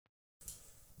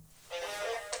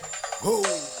Oh,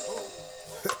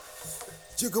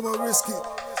 Djukaman Rizk,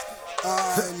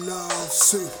 I love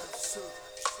Sue.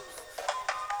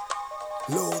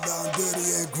 Low down,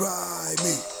 dirty and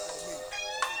grimy.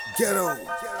 Ghetto,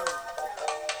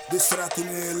 dit straat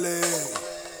in LA.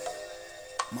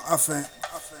 Maar af en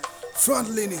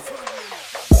frontlinie.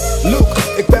 Look,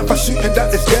 ik ben van Sue en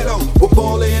dat is Ghetto. We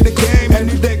ballen in de game en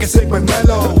nu denken ze ik ben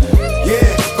Mello.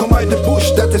 Yeah, kom uit de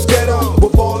bush, dat is Ghetto. We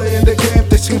ballen in de game,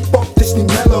 het is geen pop, het is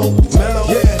niet Mello.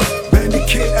 Yeah, ben die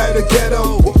kid uit de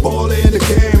ghetto. We ballen in de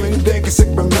game en nu denken ze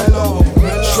ik ben Mello.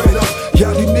 Straight up,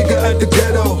 ja die nigga uit de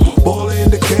ghetto. Ballen in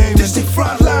de game, het is die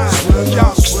frontline.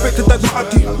 Ja, ik spit het uit mijn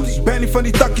attie. Ben niet van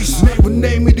die takkies, nee we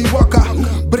nemen die wakka.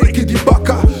 Breken die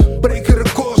bakka, breken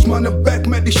records, man, back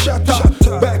met die shatta.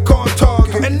 Back on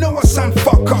target, en no one zijn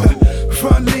fucker.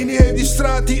 Frontlinie heeft die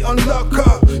straat die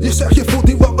unlocken. Je zegt je voelt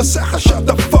niet wat we zeggen, shut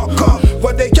the fuck up.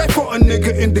 Wat deed jij voor een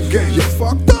nigga in the game? Je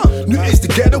fucked up. Nu is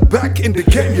de ghetto back in the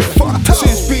game, je fucked up.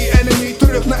 Sinds B-Enemy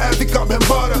terug naar Afrika en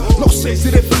Barren. Nog steeds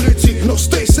die revolutie, nog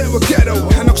steeds zijn we ghetto.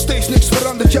 En nog steeds niks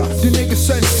veranderd, ja, die niggas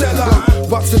zijn cellen.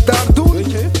 Wat ze daar doen?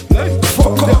 Nee,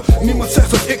 fuck up. Niemand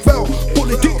zegt dat ik wel.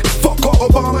 Politiek, fuck up.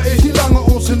 Obama is niet langer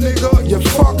onze nigga, je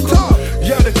fucked up.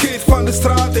 Ja, de kid van de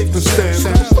straat heeft een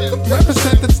stem.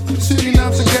 Represent het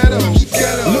Surinaamse ghetto.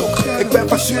 Look, ik ben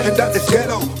van Sue en dat is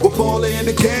Ghetto. We ballen in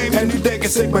de game en nu denken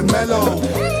ze ik ben Mello.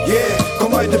 Yeah,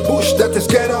 kom uit de bush, dat is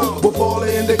Ghetto. We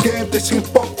ballen in de game, het is geen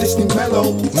pop, het is niet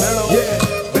Mello. Yeah,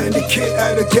 ben die kid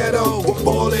uit de ghetto. We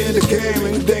ballen in de game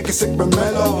en nu denken ze ik ben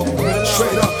Mello.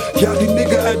 Straight up, ja die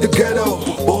nigga uit de ghetto.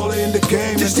 Ballen in de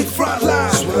game, het is die frontline.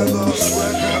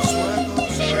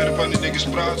 Verder van die niggas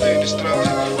praten in de straat.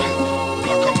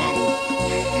 Blakke man,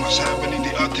 maar ze hebben niet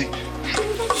die attie.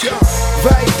 Ja,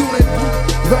 wij doen het,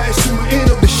 wij zoomen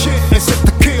in op de shit en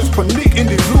zetten chaos, paniek in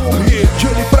die room hier.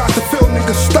 Jullie praten veel,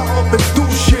 niggas, sta op en doe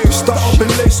shit. Sta op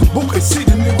en lees een boek en zie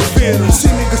de nieuwe wereld. Zie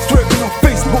niggas twerken op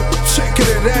Facebook, shaking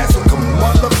their ass like a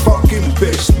motherfucking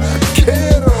bitch.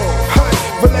 Ghetto, hi,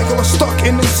 we lijken wel stuck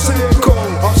in een cirkel.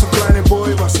 Als een kleine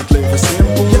boy was het leven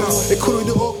simpel. Ja, ik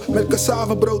groeide op met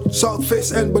cassavebrood, zoutvis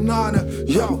en bananen.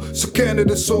 Yo, ze kennen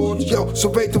de soort, yo, ze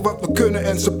weten wat we kunnen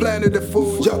en ze plannen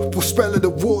ervoor. Yo, voorspellen de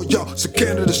woord, yo, ze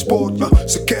kennen de sport, yo,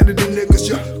 ze kennen die niggas,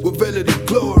 ja, we willen die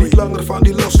glory. Niet langer van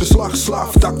die losgeslagen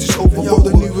slaaf, tactisch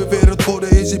overwonnen. De nieuwe wereldorde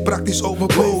is die praktisch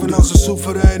overboven. Als een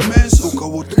soeverein mens, ook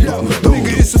al wordt het lang dood.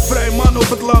 Nigga is een vrij man op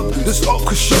het land, dus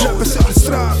opgeshopt. Rappers in de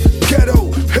straat, ghetto,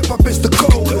 hip-hop is de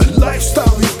code.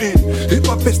 Lifestyle hierin,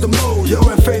 hip-hop is de mode. Yo,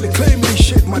 en velen claimen die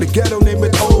shit, maar de ghetto neemt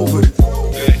het over.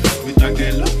 We dank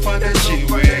je love for that shit,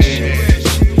 man.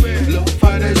 Love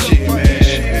for that shit, man.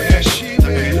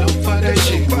 Dank je love for that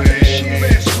shit, man.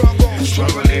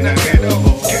 Struggle in the ghetto.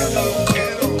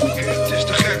 Het is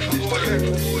te gek voor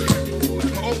woorden.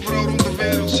 Maar overal rond de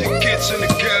wereld zie ik kids in de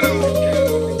ghetto.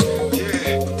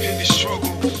 Yeah, in die struggle.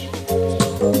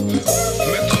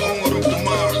 Met de honger op de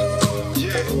maag.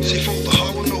 Yeah, zie vol te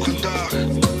houden nog een dag.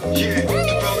 Yeah,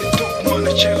 terwijl die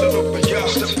topmannen chillen op een jacht.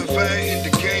 Steppen wij in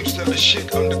de game, stellen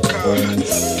shit aan de kaart.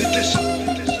 Dit is het.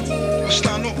 We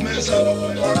staan op, mensen.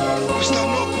 We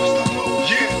staan op.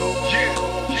 Yeah.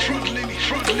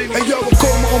 Frontlinie. En yo, we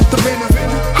komen om te winnen.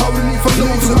 Houden niet van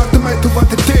lozen, maakt er mij toe wat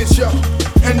het is, ja.